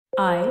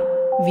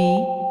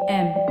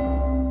IVM.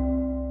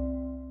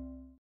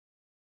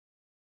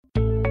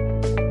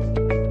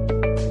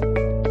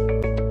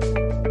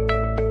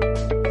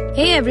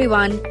 Hey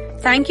everyone,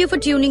 thank you for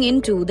tuning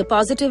in to the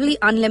Positively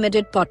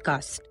Unlimited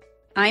podcast.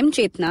 I'm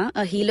Chetna,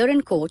 a healer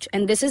and coach,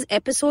 and this is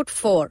episode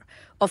 4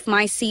 of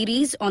my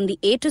series on the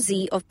A to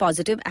Z of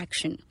positive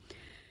action.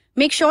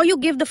 Make sure you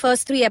give the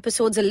first 3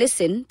 episodes a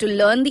listen to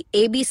learn the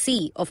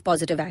ABC of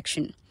positive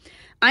action.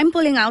 I'm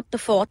pulling out the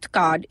 4th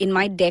card in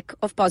my deck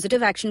of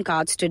positive action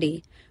cards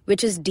today,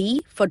 which is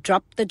D for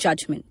Drop the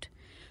Judgment.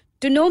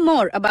 To know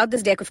more about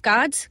this deck of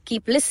cards,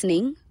 keep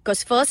listening,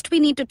 because first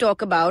we need to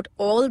talk about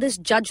all this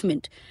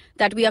judgment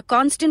that we are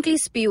constantly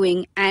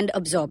spewing and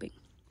absorbing.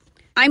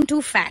 I'm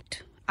too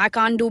fat. I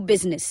can't do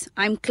business.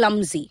 I'm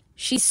clumsy.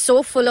 She's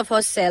so full of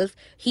herself.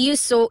 He is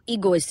so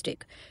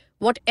egoistic.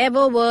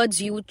 Whatever words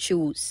you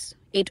choose,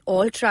 it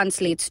all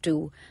translates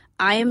to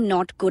I am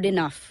not good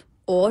enough,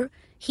 or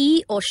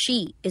he or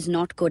she is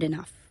not good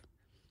enough.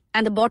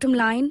 And the bottom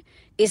line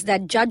is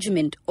that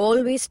judgment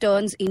always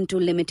turns into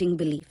limiting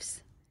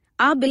beliefs.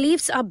 Our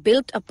beliefs are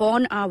built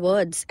upon our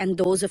words and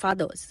those of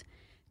others.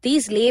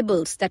 These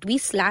labels that we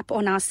slap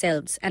on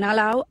ourselves and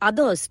allow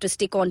others to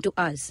stick onto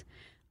us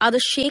are the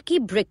shaky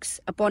bricks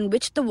upon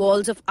which the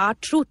walls of our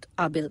truth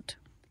are built.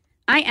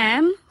 I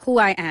am who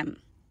I am.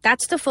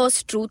 That's the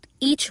first truth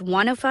each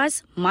one of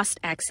us must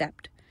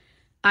accept.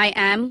 I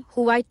am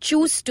who I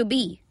choose to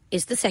be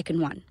is the second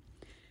one.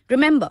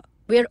 Remember,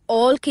 we're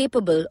all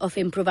capable of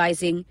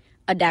improvising,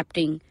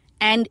 adapting,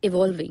 and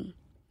evolving.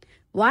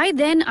 Why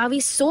then are we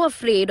so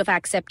afraid of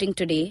accepting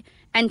today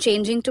and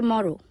changing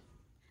tomorrow?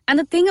 And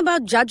the thing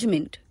about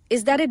judgment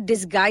is that it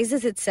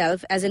disguises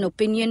itself as an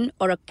opinion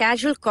or a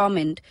casual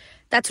comment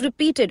that's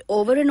repeated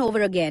over and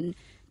over again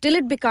till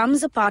it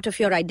becomes a part of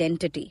your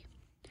identity.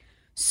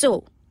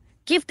 So,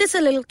 give this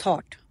a little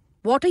thought.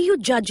 What are you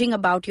judging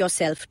about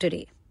yourself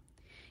today?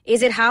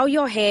 Is it how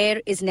your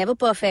hair is never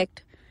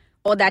perfect,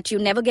 or that you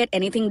never get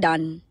anything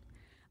done?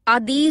 Are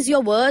these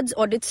your words,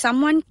 or did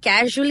someone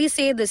casually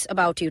say this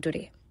about you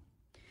today?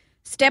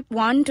 Step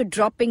 1 to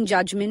dropping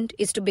judgment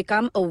is to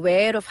become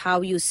aware of how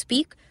you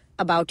speak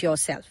about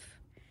yourself.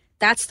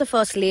 That's the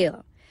first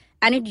layer,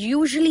 and it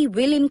usually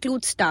will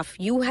include stuff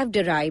you have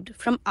derived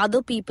from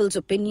other people's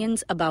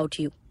opinions about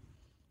you.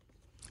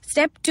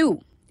 Step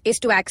 2 is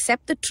to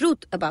accept the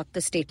truth about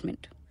the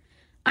statement.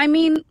 I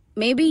mean,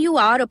 maybe you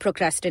are a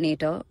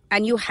procrastinator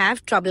and you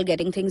have trouble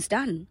getting things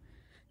done.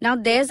 Now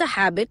there's a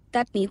habit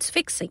that needs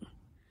fixing.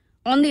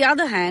 On the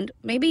other hand,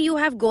 maybe you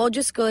have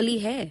gorgeous curly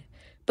hair,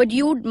 but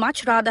you'd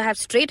much rather have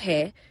straight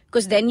hair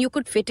because then you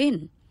could fit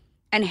in,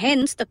 and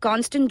hence the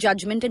constant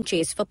judgment and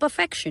chase for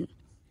perfection.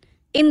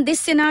 In this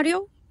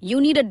scenario,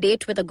 you need a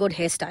date with a good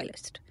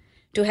hairstylist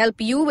to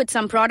help you with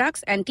some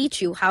products and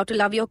teach you how to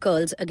love your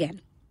curls again.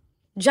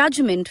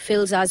 Judgment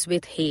fills us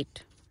with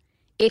hate.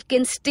 It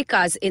can stick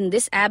us in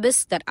this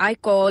abyss that I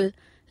call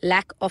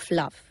lack of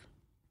love.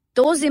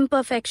 Those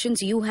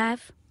imperfections you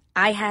have,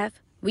 I have,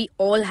 we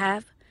all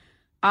have,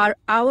 are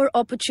our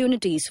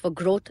opportunities for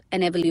growth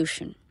and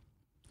evolution.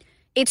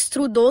 It's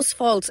through those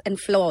faults and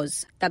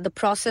flaws that the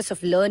process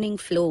of learning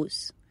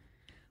flows.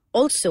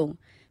 Also,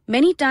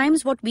 many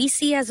times what we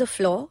see as a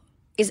flaw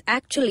is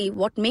actually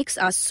what makes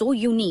us so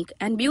unique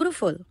and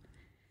beautiful.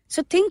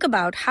 So think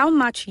about how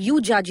much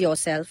you judge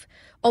yourself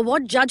or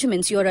what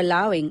judgments you're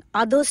allowing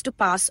others to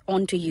pass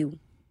on to you.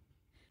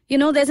 You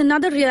know, there's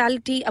another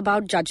reality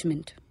about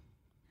judgment.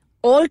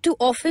 All too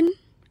often,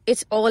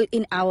 it's all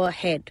in our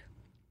head.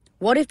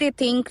 What if they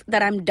think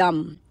that I'm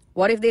dumb?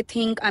 What if they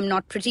think I'm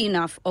not pretty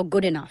enough or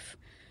good enough?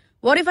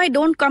 What if I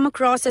don't come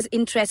across as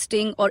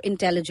interesting or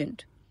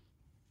intelligent?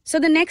 So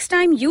the next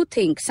time you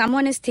think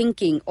someone is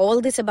thinking all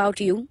this about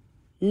you,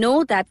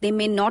 know that they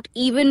may not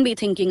even be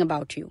thinking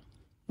about you.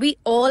 We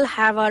all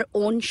have our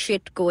own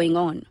shit going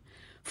on.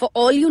 For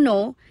all you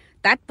know,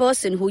 that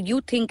person who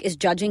you think is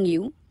judging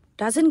you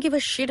doesn't give a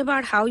shit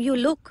about how you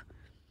look.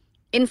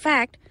 In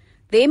fact,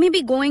 they may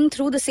be going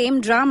through the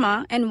same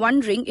drama and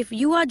wondering if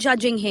you are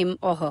judging him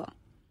or her.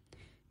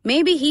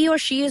 Maybe he or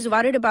she is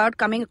worried about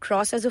coming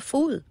across as a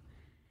fool.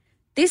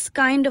 This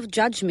kind of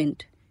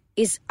judgment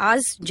is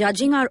us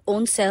judging our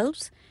own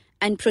selves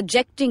and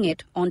projecting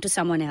it onto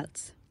someone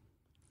else.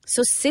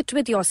 So sit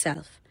with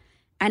yourself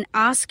and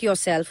ask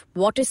yourself,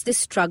 what is this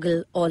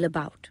struggle all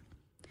about?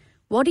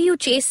 What are you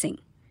chasing?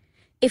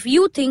 If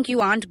you think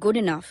you aren't good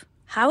enough,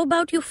 how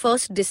about you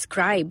first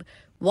describe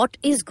what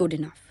is good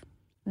enough?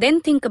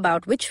 Then think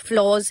about which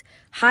flaws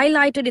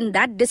highlighted in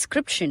that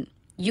description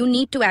you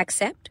need to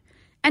accept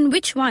and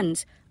which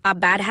ones are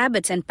bad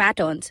habits and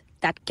patterns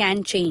that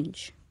can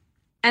change.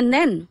 And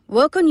then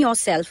work on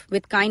yourself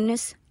with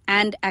kindness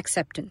and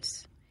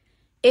acceptance.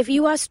 If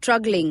you are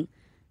struggling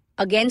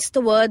against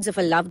the words of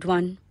a loved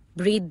one,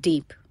 breathe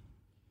deep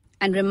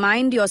and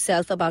remind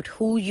yourself about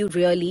who you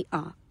really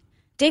are.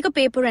 Take a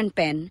paper and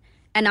pen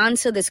and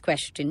answer this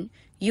question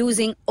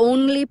using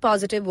only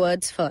positive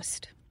words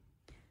first.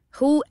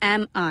 Who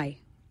am I?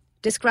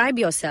 Describe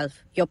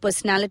yourself, your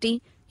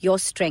personality, your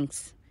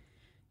strengths.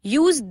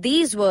 Use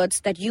these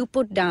words that you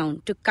put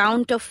down to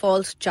counter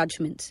false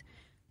judgments,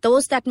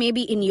 those that may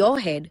be in your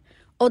head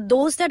or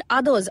those that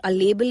others are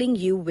labeling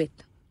you with.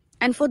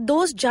 And for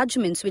those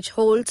judgments which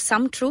hold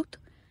some truth,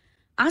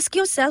 ask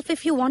yourself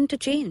if you want to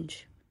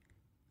change.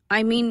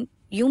 I mean,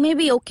 you may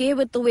be okay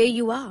with the way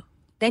you are.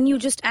 Then you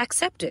just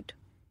accept it.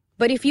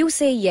 But if you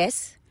say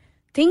yes,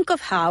 think of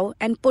how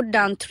and put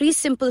down 3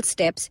 simple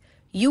steps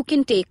you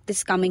can take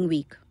this coming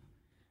week.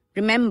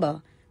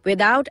 Remember,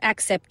 without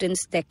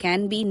acceptance, there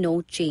can be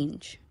no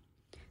change.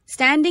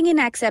 Standing in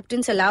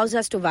acceptance allows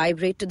us to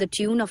vibrate to the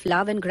tune of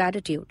love and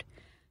gratitude.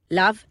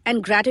 Love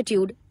and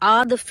gratitude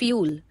are the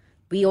fuel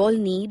we all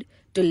need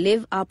to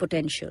live our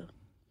potential.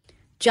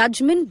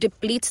 Judgment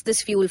depletes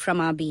this fuel from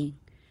our being.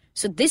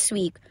 So this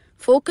week,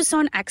 focus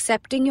on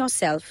accepting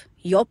yourself,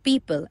 your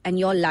people, and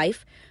your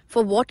life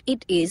for what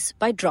it is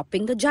by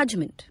dropping the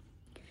judgment.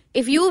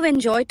 If you've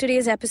enjoyed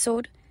today's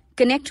episode,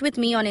 connect with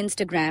me on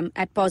Instagram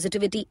at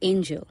Positivity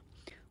Angel.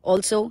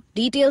 Also,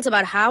 details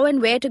about how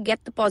and where to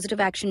get the Positive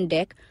Action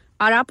deck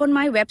are up on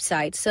my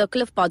website,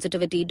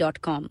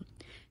 circleofpositivity.com.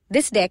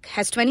 This deck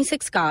has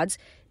 26 cards,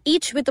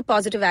 each with a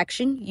positive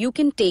action you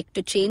can take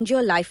to change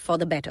your life for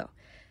the better.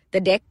 The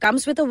deck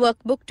comes with a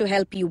workbook to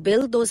help you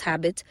build those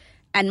habits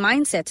and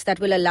mindsets that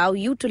will allow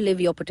you to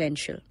live your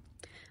potential.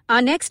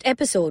 Our next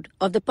episode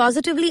of the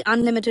Positively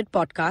Unlimited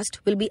podcast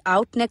will be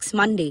out next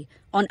Monday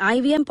on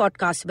IVM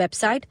Podcast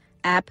website,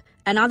 app,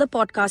 and other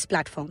podcast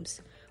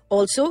platforms.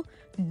 Also,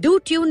 do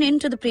tune in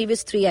to the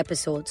previous 3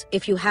 episodes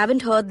if you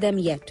haven't heard them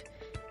yet.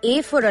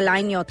 A for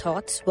align your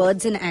thoughts,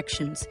 words, and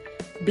actions.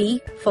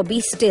 B for be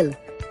still.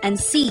 And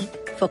C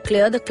for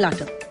clear the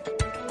clutter.